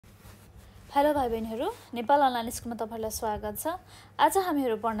Hello भाइ बहिनीहरु, Nepal online स्कुलमा तपाईहरुलाई स्वागत छ। आज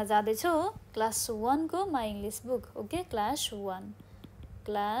हामीहरु पढ्न जाँदै छौ क्लास 1 को my English book. Okay, class 1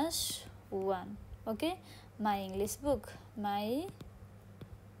 okay, my English book, my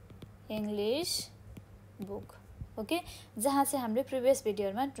English book. Okay, जहाँ चाहिँ हामीले प्रिभियस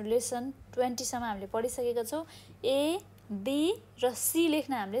भिडियोहरुमा लेसन 20 सम्म हामीले पढिसकेका छौं। ए, बी र सी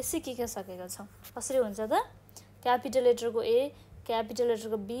लेख्न हामीले सिकिसकेका छौं। कसरी हुन्छ त? क्यापिटल लेटरको ए, क्यापिटल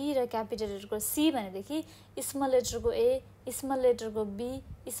लेटरको बी र क्यापिटल लेटरको सी भनेदेखि small लेटरको A, small लेटरको be,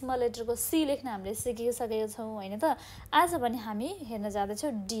 small लेटरको C लेख्न हामीले सिकिसकेका छौं हैन त। आज भने हामी हेर्न जाँदै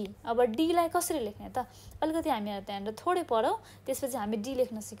छौं डी। अब डी लाई कसरी लेख्ने त? अलिकति हामी त्यहाँबाट थोरै पढौं, त्यसपछि हामी डी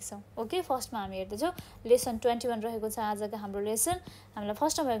लेख्न सिक्छौं। ओके, फर्स्टमा हामी हेर्दै छौं लेसन 21 रहेको छ आजको हाम्रो लेसन। हामीलाई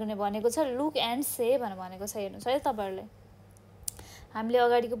फर्स्टमा भनेको छ लुक एन्ड से भनेको छ। हेर्नुस् है तपाईहरुले, हामीले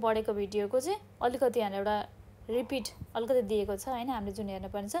अगाडिको पढेको भिडियोको चाहिँ अलिकति यहाँ एउटा रिपिट अलिकति दिएको छ हैन। हामीले जुन हेर्न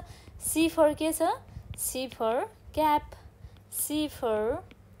पर्ने छ, सी फर के छ? C for cap, C for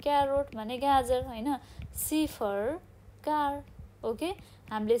carrot भने गाजर हैन, सी फर कार। ओके,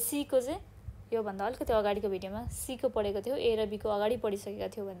 हामीले सी को चाहिँ यो भन्दा अलिकति अगाडिको भिडियोमा सी को पढेको थियो, ए र बी को अगाडि पढिसकेका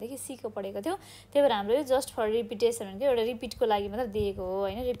थियो भनेदेखि सी को पढेको थियो। त्यही भएर हाम्रो यो जस्ट फर रिपिटेसन भनेको एउटा रिपिटको लागि मात्र दिएको हो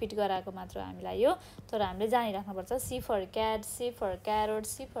हैन, रिपिट गराएको मात्र हामीलाई यो। तर हामीले जानिराख्नु पर्छ C for CAT, C for carrot,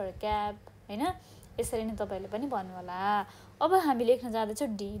 C for cap हैन। यसरी नै तपाईले पनि भन्नु होला। अब हामी लेख्न जाँदै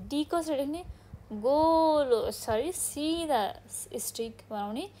छौं डी। डी कसरी लेख्ने? गोलो सिधा स्ट्रिक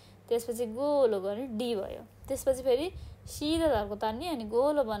बनाउने, त्यसपछि गोलो गर्ने डी भयो। त्यसपछि फेरि सिधा धारको तान्ने अनि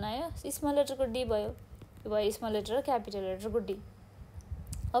गोलो बनायो, स्मल लेटरको डी भयो। यो भयो स्मल लेटर र क्यापिटल लेटरको डी।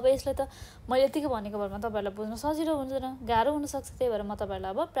 अब यसलाई त मैले यतिकै भनेको भरमा तपाईहरुलाई बुझ्न सजिलो हुँदैन, गाह्रो हुन सक्छ। त्यही भएर म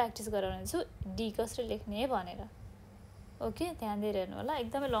तपाईहरुलाई अब प्र्याक्टिस गराउने छु डी कसरी लेख्ने भनेर। ओके, ध्यान दिएर हेर्नु होला।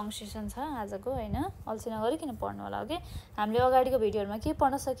 एकदमै लङ सेसन छ आजको हैन, अल्छी नगरिकन पढ्नु होला। ओके, हामीले अगाडिको भिडियोहरुमा के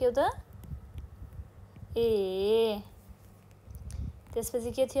पढ्न सक्यौ त? ए,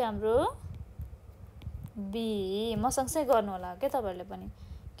 त्यसपछि के थियो हाम्रो? बी। म सँगसँगै गर्नु होला के तपाईहरुले पनि।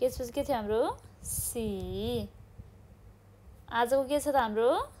 त्यसपछि के थियो हाम्रो? सी। आजको के छ त हाम्रो?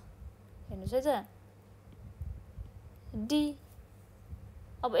 हेर्नुस् है त, डी।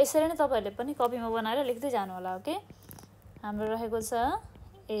 अब यसरी नै तपाईहरुले पनि कपीमा बनाएर लेख्दै जानु होला। ओके, हाम्रो रहेको छ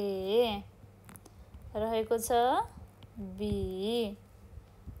ए, रहेको छ बी,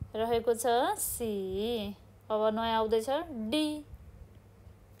 रहेको छ सी, अब नयाँ आउँदैछ डी।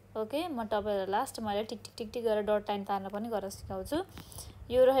 ओके, म तपाईहरुलाई लास्ट मैले टिक टिक टिक टिक गरेर डट लाइन तार्न पनि गरेर सिकाउँछु।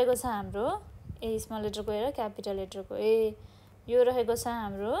 यो रहेको छ हाम्रो ए, स्मल लेटरको ए र क्यापिटल लेटरको ए। यो रहेको छ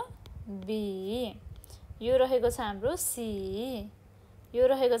हाम्रो बी, यो रहेको छ हाम्रो सी, यो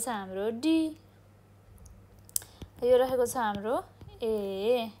रहेको छ हाम्रो डी, यो रहेको छ हाम्रो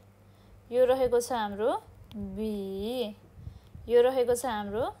ए, यो रहेको छ हाम्रो बी, यो रहेको छ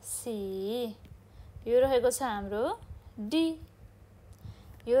हाम्रो सी, यो रहेको छ हाम्रो डी,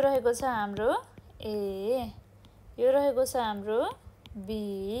 यो रहेको छ हाम्रो ए, यो रहेको छ हाम्रो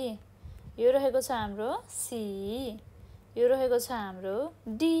बी, यो रहेको छ हाम्रो सी, यो रहेको छ हाम्रो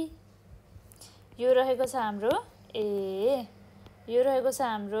डी, यो रहेको छ हाम्रो ए, यो रहेको छ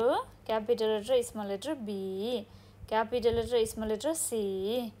हाम्रो capital letter small letter be, capital letter small letter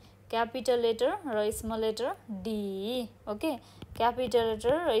C, capital letter र small letter D. Okay, capital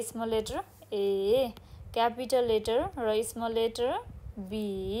letter र स्मल लेटर ए, क्यापिटल लेटर र स्मल लेटर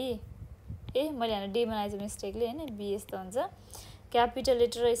बी। ए, मैले यहाँ डी बनाएछु मिस्टेकले हैन, बी यस्तो हुन्छ। क्यापिटल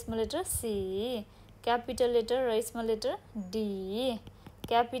लेटर र small letter C, capital letter र small letter D,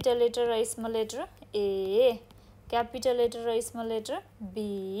 capital letter र स्मल लेटर ए, क्यापिटल लेटर र small letter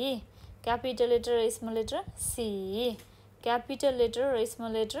be, capital letter र small letter C, capital letter र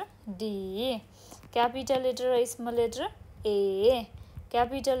small letter D, capital letter र small letter ए,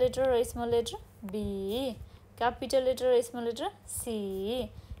 capital letter र small letter be, capital letter र small letter C,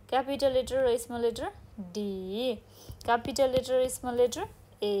 capital letter र small letter D, capital letter र small letter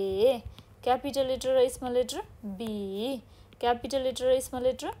ए, capital letter र small letter be, capital letter र small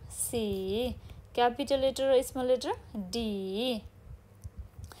letter C, capital letter र small letter D,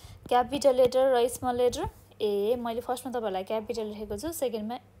 capital letter र small letter ए। मैले फर्स्टमा तपाईहरुलाई capital लेखेको छु,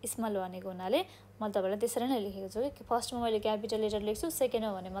 सेकेन्डमा स्मल भनेको हुनाले मैले तपाईहरुलाई त्यसरी नै लेखेको छु कि फर्स्टमा मैले क्यापिटल लेटर लेख्छु,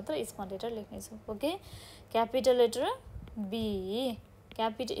 सेकेन्डमा भने मात्र स्मल लेटर लेख्ने छु। Okay, capital letter be,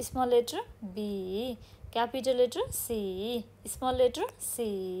 capital small letter be, capital letter C, small letter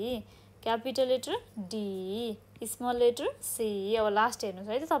C, capital letter D, small letter C. अब लास्ट हेर्नुस्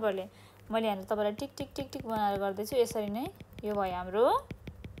है त तपाईहरुले, मैले यहाँ तपाईहरुलाई टिक टिक टिक टिक बनाएर गर्दै छु। यसरी नै यो भयो हाम्रो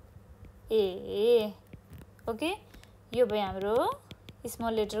ए। ओके, यो भयो हाम्रो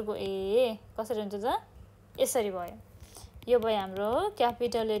स्मल लेटरको ए। कसरी हुन्छ त? यसरी भयो। यो भयो हाम्रो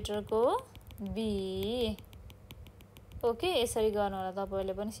क्यापिटल लेटरको बी ओके यसरी गर्नु होला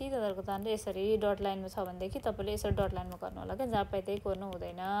तपाईहरुले पनि सिधा तर्क तानेर यसरी डट लाइनमा छ भनेदेखि तपाईले यसरी डट लाइनमा गर्नु होला के जहाँ पाए त्यही कोर्नु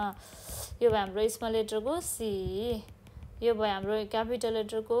हुँदैन यो भयो हाम्रो स्मल लेटरको सी यो भयो हाम्रो क्यापिटल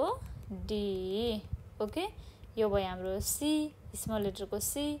लेटरको डी ओके यो भयो हाम्रो C small लेटरको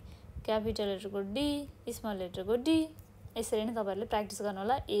C capital लेटरको D small लेटरको D यसरी नै तपाईहरुले प्र्याक्टिस गर्नु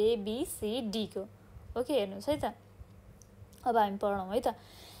होला ए बी सी डी को ओके हेर्नुस् है त अब हामी पढौं है त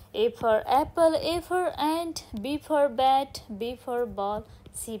A for apple, A for ant, B for bat, B for ball,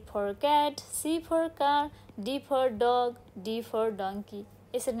 C for cat, C for car, D for dog, D for donkey.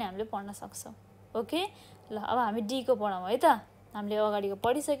 यसरी नै हामीले पढ्न सक्छौं ओके ल अब हामी डी को पढौं है त हामीले अगाडिको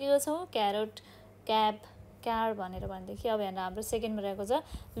पढिसकेको छौं क्यारोट क्याप कार भनेर भनेदेखि अब यहाँ हाम्रो सेकेन्डमा रहेको छ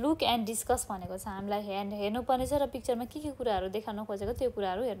लुक एन्ड डिस्कस भनेको छ हामीलाई हेर्नु पर्ने छ र पिक्चरमा के कुराहरु देखाउन खोजेको त्यो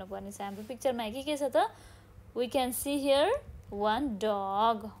कुराहरु हेर्नु पर्ने छ हाम्रो पिक्चरमा के छ त we can see here one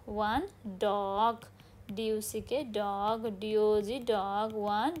dog D-U-C-K dog D-O-G dog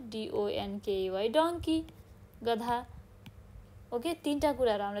one D-O-N-K-E-Y donkey गधा ओके तीनटा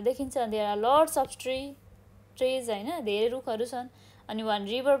कुराहरु हामीले देखिन्छ there are lots of trees हैन धेरै रुखहरु छन् अनि one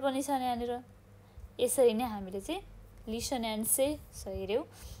river पनि छ यहाँनिर यसरी नै हामीले चाहिँ listen and say सही र्‍यौ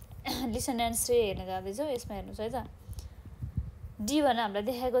listen and say हेर्न जाँदै छौ यसमा हेर्नुस् है त डी भनेर हामीलाई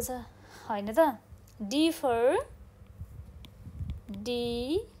देखाएको छ हैन त D for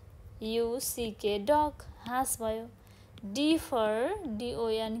D-U-C-K dog हाँस भयो D for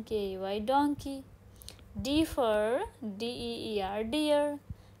D-O-N-K-E-Y donkey D for D-E-E-R deer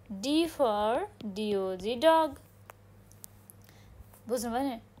D for D-O-G dog बुझ्नु भयो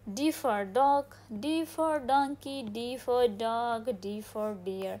नि D for dog D for donkey D for dog D for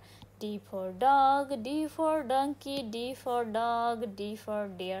deer D for dog D for donkey D for dog D for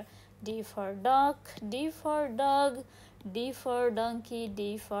deer D for duck D for dog D for donkey D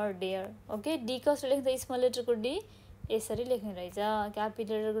for deer okay D कसरी लेख्दा small लेटरको D यसरी लेख्ने रहेछ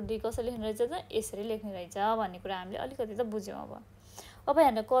capital लेटरको D कसरी लेख्ने रहेछ त यसरी लेख्ने रहेछ भन्ने कुरा हामीले अलिकति त बुझ्यौं अब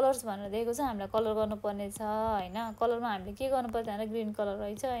यहाँ कलर्स भनेर दिएको छ हामीलाई कलर गर्नु पर्ने छ हैन कलरमा हामीले के गर्नु पर्छ भने ग्रीन कलर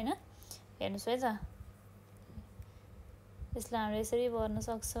रहेछ हैन हेर्नुस् है त यसलाई हामीले यसरी भर्न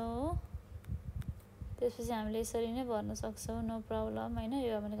सक्छौं त्यसपछि हामीले यसरी नै भर्न सक्छौं नो प्रब्लम हैन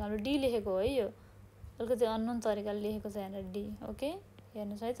यो भनेको हाम्रो डी लेखेको हो है यो अलिकति अननोन तरिकाले लेखेको छ यहाँ डी ओके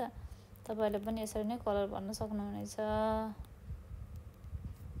हेर्नुस् है त तपाईहरुले पनि यसरी नै कलर भर्न सक्नुहुनेछ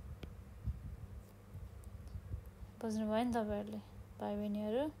बुझ्नु भयो नि तपाईहरुले भाइ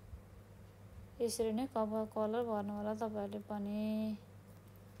बहिनीहरु यसरी नै कलर भर्नु होला तपाईहरुले पनि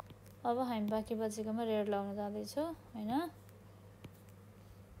अब हामी बाँकी बचेकोमा रेड लगाउन जाँदै छौ हैन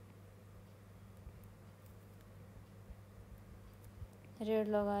रेड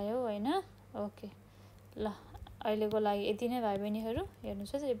लगायो हैन ओके ल अहिलेको लागि यति नै भाइ बहिनीहरु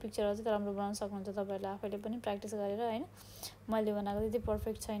हेर्नुस् है यो पिक्चर अझै राम्रो बनाउन सक्नुहुन्छ तपाईहरुले आफैले पनि प्र्याक्टिस गरेर हैन मैले बनाएको त्यति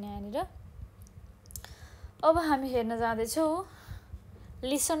परफेक्ट छैन यहाँनिर अब हामी हेर्न जाँदै छौ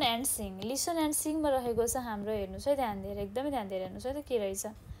लिसन एन्ड सिङ मा रहेको छ हाम्रो हेर्नुस् है ध्यान दिएर एकदमै ध्यान दिएर हेर्नुस् है त के रहेछ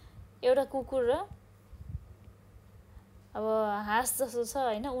एउटा कुकुर र अब हाँस जस्तो छ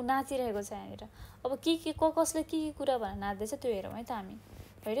हैन उ नाचिरहेको छ यहाँनिर अब कसले के कुरा भनेर नाच्दैछ त्यो हेरौँ है त हामी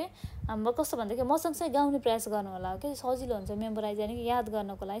हैरे हाम्रो कस्तो भन्दाखेरि मसँगसँगै गाउने प्रयास गर्नु होला के सजिलो हुन्छ मेमोराइज गर्ने कि याद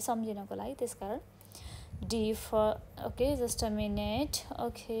गर्नको लागि सम्झिनको लागि त्यसकारण D for okay just a minute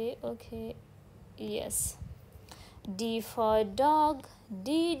okay yes D for dug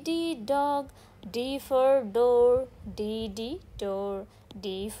D dug D for door D door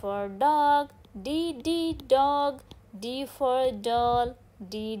D for dug D dug D for dull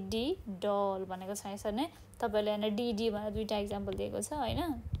D डल भनेको छ यसरी नै तपाईले यहाँ डी भनेर दुईटा एक्जाम्पल दिएको छ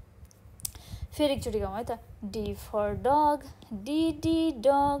हैन फेरि एकचोटी गाउँ है त D for dug D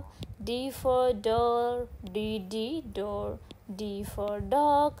dug D for dull D door D for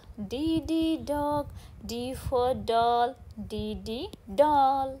dug D dug D for dull D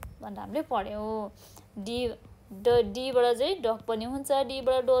डल भनेर हामीले पढ्यौं डी बाट चाहिँ डग पनि हुन्छ डी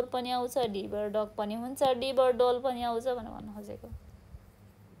बाट डोर पनि आउँछ डी बाट डग पनि हुन्छ डी बाट डल पनि आउँछ भनेर भन्न खोजेको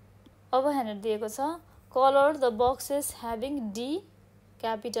अब यहाँ दिएको छ colour the boxes having D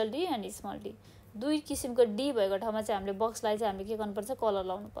capital D and small D दुई किसिमको डी भएको ठाउँमा चाहिँ हामीले बक्सलाई चाहिँ हामीले के गर्नुपर्छ कलर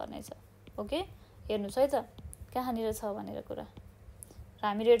लाउनु पर्ने छ ओके हेर्नुस् है त कहाँनिर छ भनेर कुरा र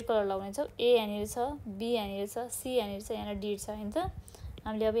हामी रेड कलर लाउने छौ ए यहाँनिर छ बी यहाँनिर छ सी यहाँनिर छ यहाँ डी छ हैन त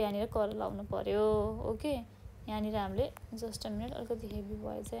हामीले अब यहाँनिर कलर लाउनु पर्यो ओके यहाँनिर हामीले जस्ट अ मिनेट अलिकति हेभी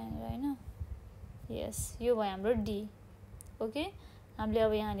भएछ यहाँनिर हैन यस यो भयो हाम्रो डी ओके हामीले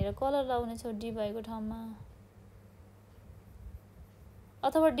अब यहाँनिर कलर लाउने छौ डी भएको ठाउँमा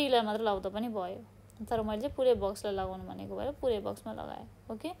अथवा डी लाई मात्र लाउँदा पनि भयो तर मैले चाहिँ पुरै बक्सलाई लगाउनु भनेको भएर पुरै बक्समा लगाएँ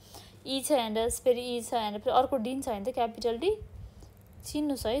ओके ई छ यहाँनिर फेरि ई छ यहाँनिर फेरि अर्को डी छ भने त क्यापिटल डी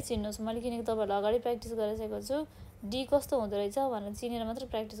चिन्नुहोस् है चिन्नुहोस् मैले किनकि तपाईँहरूलाई अगाडि प्र्याक्टिस गरिसकेको छु डी कस्तो हुँदो रहेछ भनेर चिनेर मात्र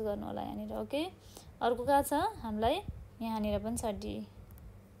प्र्याक्टिस गर्नु होला यहाँनिर ओके अर्को कहाँ छ हामीलाई यहाँनिर पनि छ डी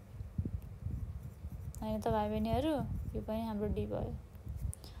हैन त भाइ बहिनीहरू यो पनि हाम्रो डी भयो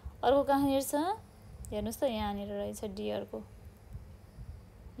अर्को कहाँनिर छ हेर्नुहोस् त यहाँनिर रहेछ डी अर्को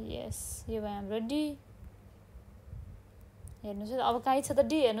यस यो भयो हाम्रो डी हेर्नुहोस् अब कहीँ छ त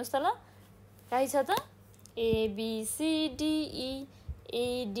डी हेर्नुहोस् त ल कहीँ छ त ABCDE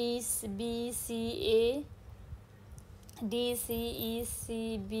ADBCA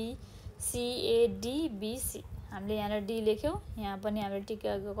DCECB CADBC हामीले यहाँ डी लेख्यौँ यहाँ पनि हामीले टिक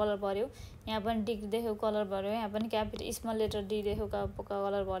कलर भर्यौँ यहाँ पनि टिक देख्यौँ कलर भर्यौँ यहाँ पनि क्यापिटल स्मल लेटर डी देख्यौँ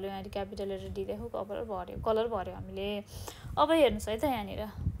कलर भर्यौँ यहाँ क्यापिटल लेटर डी देख्यौँ कलर भर्यौँ हामीले अब हेर्नुहोस् है त यहाँनिर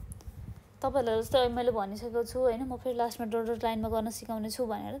तपाईँहरूलाई जस्तो मैले भनिसकेको छु होइन म फेरि लास्टमा डट लाइनमा गर्न सिकाउने छु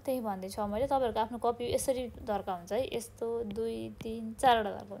भनेर त्यही भन्दैछु मैले तपाईँहरूको आफ्नो कपी यसरी धर्का हुन्छ है यस्तो 2 3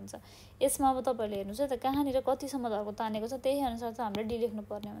 4वटा धर्का हुन्छ यसमा अब तपाईँहरूले हेर्नुहोस् है त कहाँनिर कतिसम्म धर्को तानेको छ त्यही अनुसार चाहिँ हामीले डी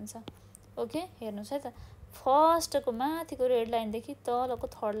लेख्नुपर्ने हुन्छ ओके हेर्नुहोस् है त फर्स्टको माथिको रेड लाइनदेखि तलको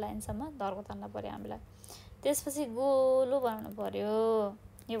थर्ड लाइनसम्म धर्को तान्न पर्यो हामीलाई त्यसपछि गोलो बनाउनु पर्यो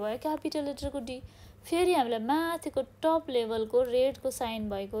यो भयो क्यापिटल लेटरको डी फेरि हामीलाई माथिको टप लेभलको रेडको साइन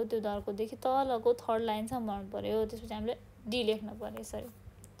भएको त्यो धर्कोदेखि तलको थर्ड लाइनसम्म बनाउनु पर्यो त्यसपछि हामीले डी लेख्नु पर्यो यसरी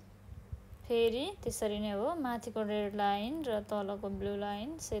फेरि त्यसरी नै हो माथिको रेड लाइन र तलको ब्लू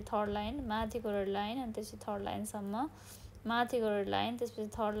लाइन थर्ड लाइन माथिको रेड लाइन अनि त्यसपछि थर्ड लाइनसम्म माथिको रेड लाइन त्यसपछि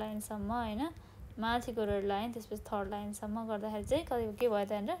थर्ड लाइनसम्म होइन माथिको रेड लाइन त्यसपछि थर्ड लाइनसम्म गर्दाखेरि चाहिँ कति के भयो त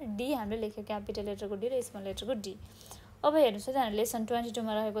भनेर डी हामीले लेख्यो क्यापिटल लेटरको डी र स्मल लेटरको डी अब हेर्नुहोस् है त लेसन 22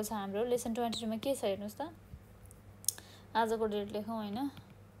 मा रहेको छ हाम्रो लेसन 22 मा के छ हेर्नुहोस् त आजको डेट लेखौँ होइन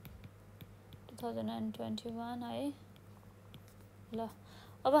 2021 है ल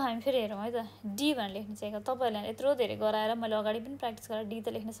अब हामी फेरि हेरौँ है त डी भनेर लेख्नु चाहिएको तपाईँहरूलाई यत्रो धेरै गराएर मैले अगाडि पनि प्र्याक्टिस गरेर डी त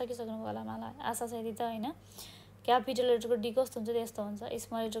लेख्न सकिसक्नु होला मलाई आशा छ यदि त होइन क्यापिटल लेटरको डी कस्तो हुन्छ यस्तो हुन्छ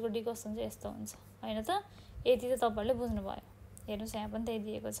स्मल लेटरको डी कस्तो हुन्छ यस्तो हुन्छ होइन त यति त तपाईँहरूले बुझ्नुभयो हेर्नुहोस् यहाँ पनि त्यही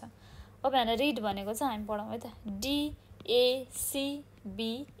दिएको छ अब यहाँ रिड भनेको छ हामी पढौँ है त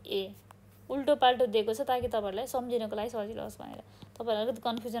DACBA उल्टो पाल्टो दिएको छ ताकि तपाईँहरूलाई सम्झिनको लागि सजिलो होस् भनेर तपाईँहरूलाई अलिकति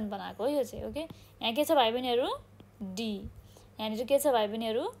कन्फ्युजन बनाएको हो यो चाहिँ ओके यहाँ के छ भाइ बहिनीहरू डी यहाँनिर के छ भाइ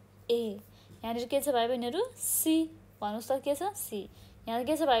बहिनीहरू ए यहाँनिर के छ भाइ बहिनीहरू सी भन्नुहोस् त के छ सी यहाँ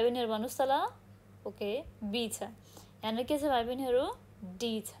के छ भाइ बहिनीहरू भन्नुहोस् त ल ओके बी छ यहाँनिर के छ भाइ बहिनीहरू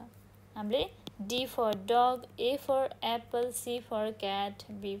डी छ हामीले D for dog, A for apple, C for cat,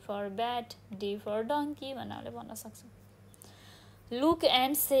 B for bat, D for donkey भन्नाले भन्न सक्छौँ लुक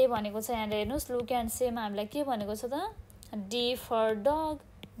एन्ड से भनेको छ यहाँनिर हेर्नुहोस् लुक एन्ड सेमा हामीलाई के भनेको छ त D for dog,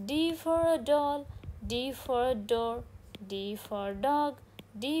 D for doll, D for door, D for dog,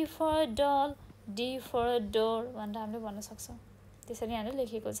 D for doll, D for door भनेर हामीले भन्न सक्छौँ त्यसरी यहाँनिर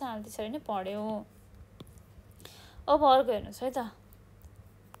लेखिएको छ हामीले त्यसरी नै पढ्यौँ अब अर्को हेर्नुहोस् है त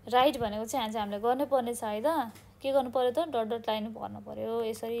राइट भनेको चाहिँ यहाँ चाहिँ हामीले गर्नुपर्ने छ है त के गर्नु पर्यो त डट डट लाइन भर्नु पर्यो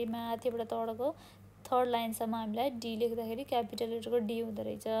यसरी माथिबाट तलको थर्ड लाइनसम्म हामीलाई डी लेख्दाखेरि क्यापिटल लेटरको डी हुँदो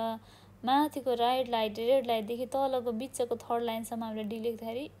रहेछ माथिको रेड लाइटदेखि तलको बिचको थर्ड लाइनसम्म हामीले डी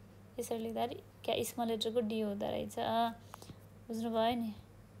लेख्दाखेरि यसरी लेख्दाखेरि क्या स्मल लेटरको डी हुँदो रहेछ बुझ्नुभयो नि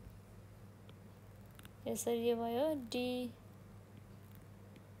यसरी यो भयो D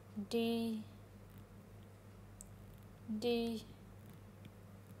D D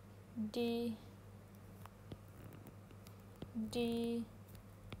D D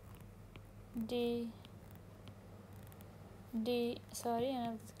D D sorry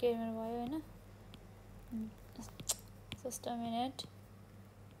के मेरो भयो हैन just a minute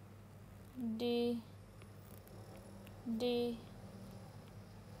D D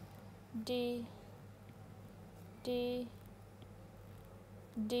D D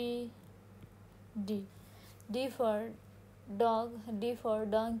D D D for dog D for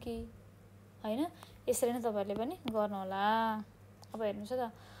donkey हैन यसरी नै तपाईहरुले पनि गर्नु होला अब हेर्नुस्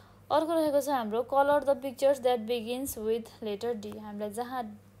त अर्को रहेको छ हाम्रो colour the pictures that begins with letter D हामीलाई जहाँ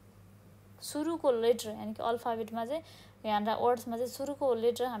सुरुको लेटर यानी कि अल्फाबेटमा चाहिँ यहाँ वर्ड्समा चाहिँ सुरुको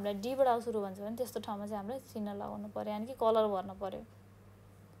लेटर हामीलाई डी बाट सुरु भन्छ भने त्यस्तो ठाउँमा चाहिँ हामीले चिन्ह लगाउनु पर्यो यानी कि कलर भर्नु पर्यो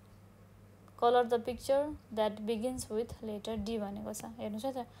colour the picture that begins with letter D भनेको छ हेर्नुस्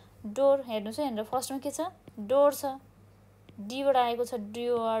है त डोर हेर्नुस् है यहाँ फर्स्टमा के छ डोर छ डी बाट आएको छ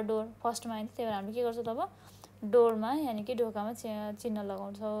डोर फर्स्टमा हैन त्यही भएर हामीले के गर्छौं तब डोरमा यानी कि ढोकामा चिन्ह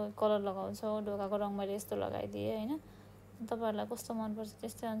लगाउँछौं कलर लगाउँछौं ढोकाको रङ मैले यस्तो लगाइदिए हैन तपाईहरुलाई कस्तो मन पर्छ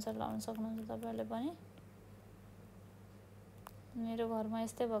त्यस्तै अनुसार लगाउन सक्नुहुन्छ तपाईहरुले पनि मेरो घरमा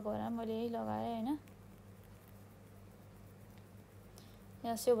यस्तै भएको भएर मैले यही लगाए हैन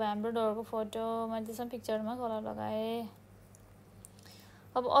यहाँ सेभ भयो हाम्रो डगको फोटो। मैले त्यसमा पिक्चरमा कलर लगाएँ।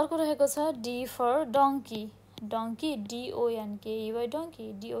 अब अर्को रहेको छ D for donkey. Donkey DONKEY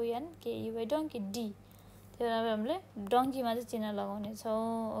donkey DONKEY donkey D. त्यो भएर हामीले डङ्कीमा चाहिँ चिन्ह लगाउने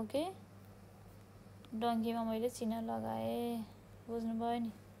छौँ। ओके, डङ्कीमा मैले चिन्ह लगाएँ। बुझ्नुभयो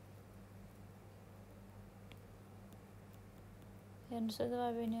नि? हेर्नुहोस् है त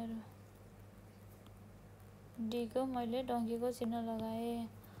भाइ बहिनीहरू, डीको मैले डङ्कीको चिन्ह लगाएँ।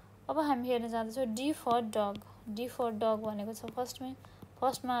 अब हामी हेर्न जाँदैछौँ D for dug. D for डग भनेको छ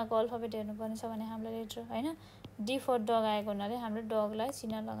फर्स्टमा आएको अल्फाबेट हेर्नुपर्ने छ भने हामीलाई लेटर होइन। डी फर डग आएको हुनाले हामीले डगलाई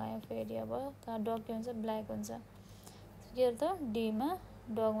चिन्ह लगायौँ। फेरि अब डग के हुन्छ? ब्ल्याक हुन्छ। के अरे त डीमा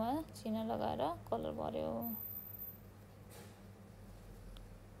डगमा चिन्ह लगाएर कलर भर्यो।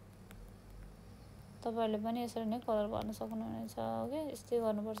 तपाईहरुले पनि यसरी नै कलर भर्न सक्नुहुनेछ। ओके, यस्तै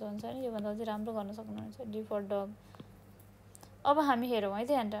गर्नुपर्छ भन्छ नि, योभन्दा अझै राम्रो गर्न सक्नुहुनेछ। डी फर डग। अब हामी हेरौँ है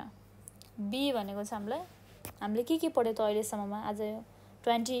ध्यान र। बी भनेको छ हामीले के पढ्यो त अहिलेसम्ममा? आज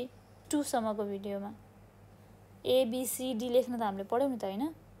 22 सम्मको भिडियोमा ABCD लेख्न त हामीले पढ्यौँ नि त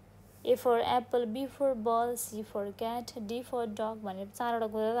होइन। A for apple, B for ball, C for cat, D for dog भनेर 4वटा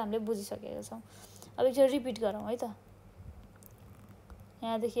कुरा त हामीले बुझिसकेका छौँ। अब एकचोटि रिपिट गरौँ है त।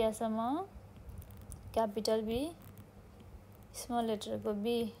 यहाँदेखि यहाँसम्म capital be, small लेटरको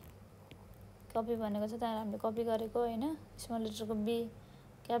be, copy भनेको छ त्यहाँ हामीले कपी गरेको होइन। Small लेटरको be,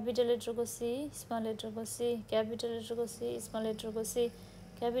 capital लेटरको C, small लेटरको C, capital लेटरको C, small लेटरको C,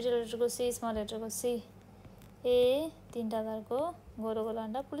 capital लेटरको C, small लेटरको C. ए 3टा तारको गोरोको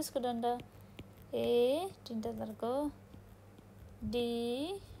डन्डा, पुलिसको डन्डा। ए 3टा तारको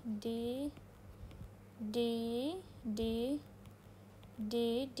D D D D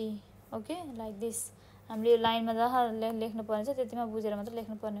D D. Okay, like this. हामीले यो लाइनमा जहाँ लेख्नु पर्ने छ त्यतिमा बुझेर मात्र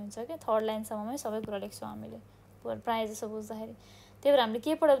लेख्नु पर्ने हुन्छ। कि 3rd लाइनसम्ममै सबै कुरा लेख्छौँ हामीले प्रायः जसो बुझ्दाखेरि। त्यही भएर हामीले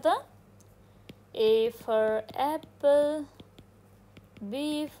के पढ्यौँ त? A for apple,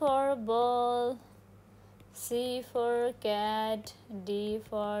 B for ball, C for cat, D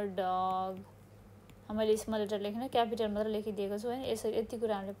for dog। मैले स्मल लेटर लेख्न क्यापिटल मात्र लेखिदिएको छु होइन। यसरी यति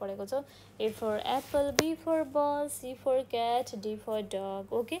कुरा हामीले पढेको छौँ। A for apple, B for ball, C for cat, D for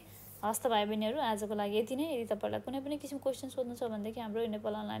dog। Okay, हस् त भाइ बहिनीहरू, आजको लागि यति नै। यदि तपाईँलाई कुनै पनि किसिमको क्वेसन सोध्नु छ भनेदेखि हाम्रो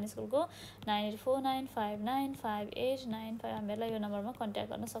नेपाल अनलाइन स्कुलको 9849595895 हामीहरूलाई यो नम्बरमा कन्ट्याक्ट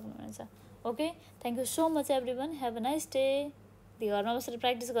गर्न सक्नुहुनेछ। Okay, thank you so much every one. Have a nice day. घरमा बसेर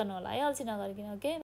प्र्याक्टिस गर्नु होला है, अल्छी नगरिकन। ओके।